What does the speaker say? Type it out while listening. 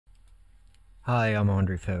Hi, I'm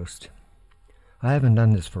Andre Faust. I haven't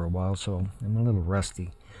done this for a while, so I'm a little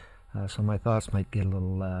rusty. So my thoughts might get a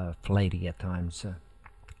little flighty at times.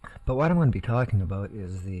 But what I'm going to be talking about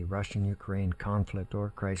is the Russian Ukraine conflict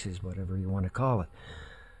or crisis, whatever you want to call it.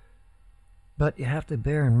 But you have to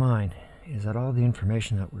bear in mind is that all the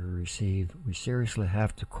information that we receive, we seriously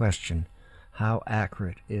have to question how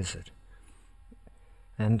accurate is it.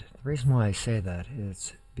 And the reason why I say that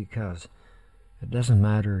is because it doesn't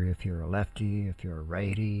matter if you're a lefty, if you're a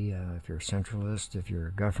righty, if you're a centralist, if you're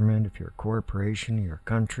a government, if you're a corporation, you're a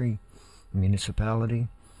country, a municipality.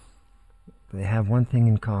 They have one thing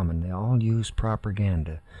in common. They all use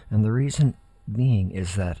propaganda. And the reason being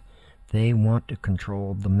is that they want to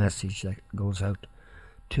control the message that goes out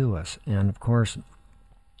to us. And of course,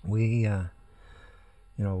 we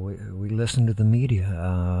listen to the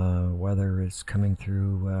media, whether it's coming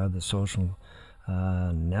through the social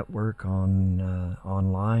network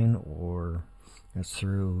online, or it's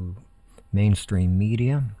through mainstream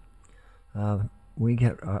media. We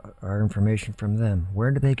get our information from them.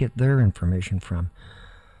 Where do they get their information from?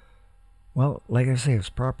 Well, like I say, it's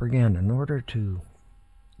propaganda. In order to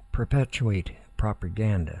perpetuate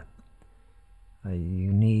propaganda,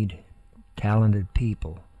 you need talented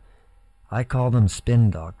people. I call them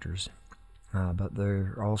spin doctors, but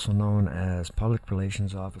they're also known as public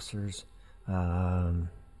relations officers,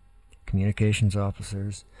 communications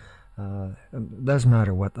officers. It doesn't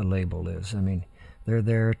matter what the label is. I mean, they're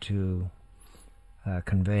there to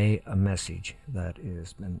convey a message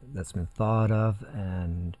that's been thought of,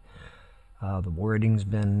 and the wording's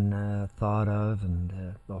been thought of,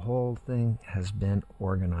 and the whole thing has been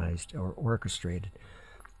organized or orchestrated,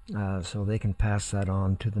 so they can pass that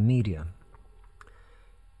on to the media.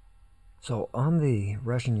 So on the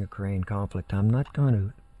Russian-Ukraine conflict, I'm not going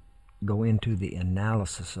to go into the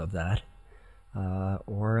analysis of that,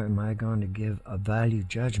 or am I going to give a value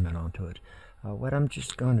judgment onto it? What I'm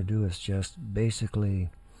just going to do is just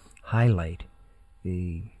basically highlight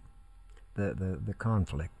the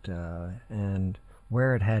conflict, and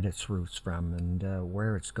where it had its roots from, and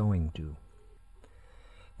where it's going to.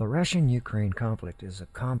 The Russian-Ukraine conflict is a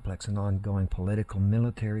complex and ongoing political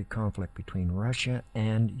military conflict between Russia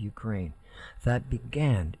and Ukraine that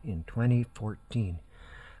began in 2014.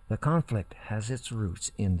 The conflict has its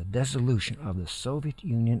roots in the dissolution of the Soviet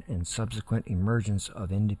Union and subsequent emergence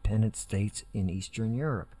of independent states in Eastern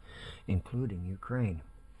Europe, including Ukraine.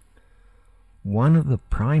 One of the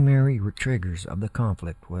primary triggers of the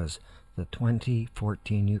conflict was the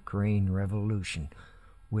 2014 Ukraine Revolution,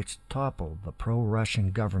 which toppled the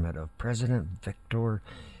pro-Russian government of President Viktor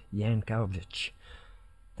Yanukovych.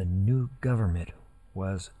 The new government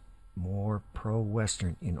was more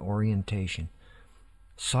pro-Western in orientation,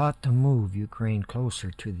 sought to move Ukraine closer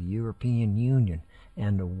to the European Union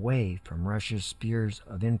and away from Russia's spheres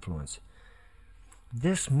of influence.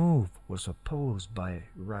 This move was opposed by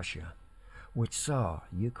Russia, which saw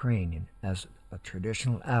Ukraine as a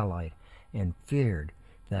traditional ally and feared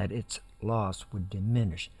that its loss would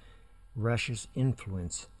diminish Russia's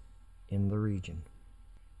influence in the region.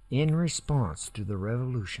 In response to the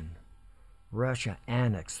revolution, Russia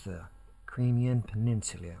annexed the Crimean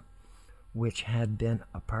Peninsula, which had been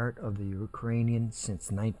a part of the Ukrainian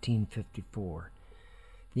since 1954.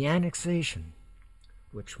 The annexation,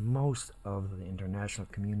 which most of the international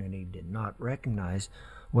community did not recognize,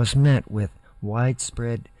 was met with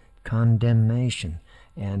widespread condemnation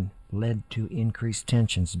and led to increased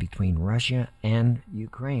tensions between Russia and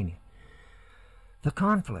Ukraine. The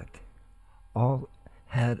conflict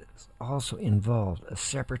had also involved a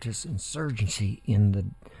separatist insurgency in the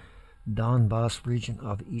Donbas region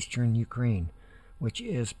of eastern Ukraine, which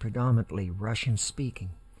is predominantly Russian-speaking.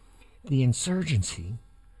 The insurgency,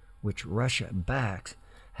 which Russia backs,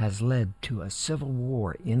 has led to a civil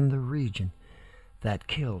war in the region that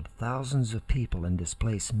killed thousands of people and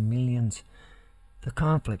displaced millions. The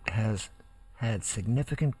conflict has had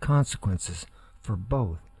significant consequences for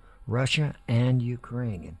both Russia and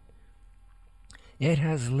Ukraine. It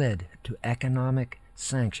has led to economic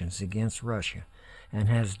sanctions against Russia and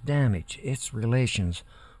has damaged its relations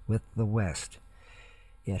with the West.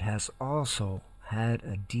 It has also had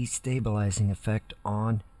a destabilizing effect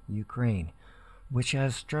on Ukraine, which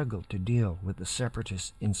has struggled to deal with the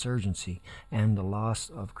separatist insurgency and the loss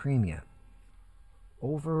of Crimea.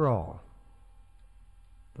 Overall,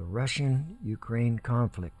 the Russian-Ukraine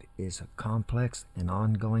conflict is a complex and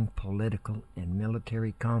ongoing political and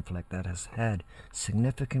military conflict that has had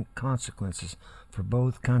significant consequences for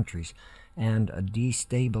both countries and a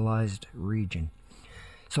destabilized region.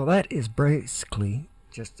 So that is basically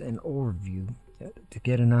just an overview to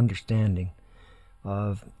get an understanding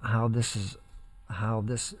of how this is how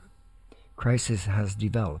this crisis has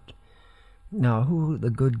developed. Now, who the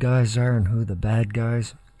good guys are and who the bad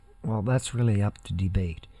guys, well, that's really up to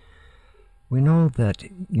debate. We know that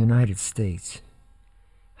United States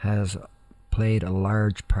has played a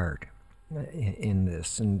large part in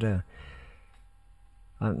this, and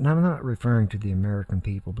I'm not referring to the American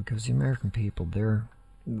people, because the American people, they're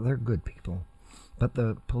good people, but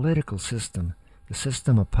the political system, the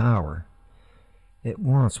system of power, it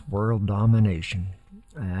wants world domination,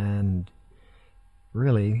 and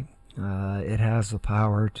really it has the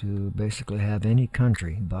power to basically have any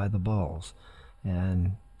country by the balls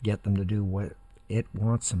and get them to do what it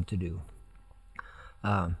wants them to do.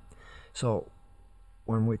 So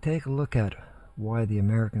when we take a look at why the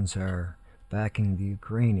Americans are backing the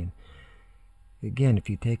Ukrainian, again, if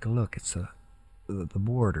you take a look, it's the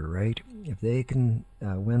border, right? If they can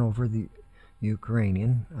win over the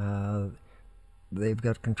Ukrainian, they've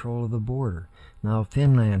got control of the border. Now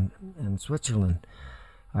Finland and Switzerland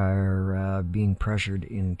are being pressured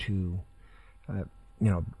into,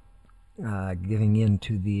 giving in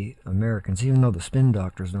to the Americans, even though the spin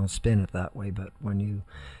doctors don't spin it that way. But when you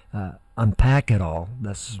unpack it all,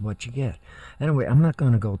 this is what you get. Anyway, I'm not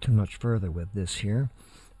going to go too much further with this here.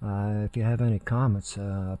 If you have any comments,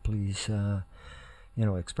 please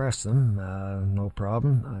express them. No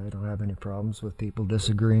problem. I don't have any problems with people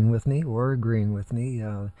disagreeing with me or agreeing with me.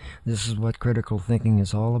 This is what critical thinking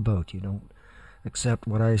is all about. You don't accept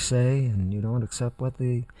what I say, and you don't accept what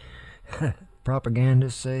the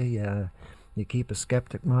propagandists say. You keep a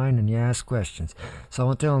skeptic mind and you ask questions. So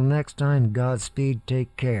until next time, Godspeed,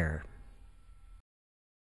 take care.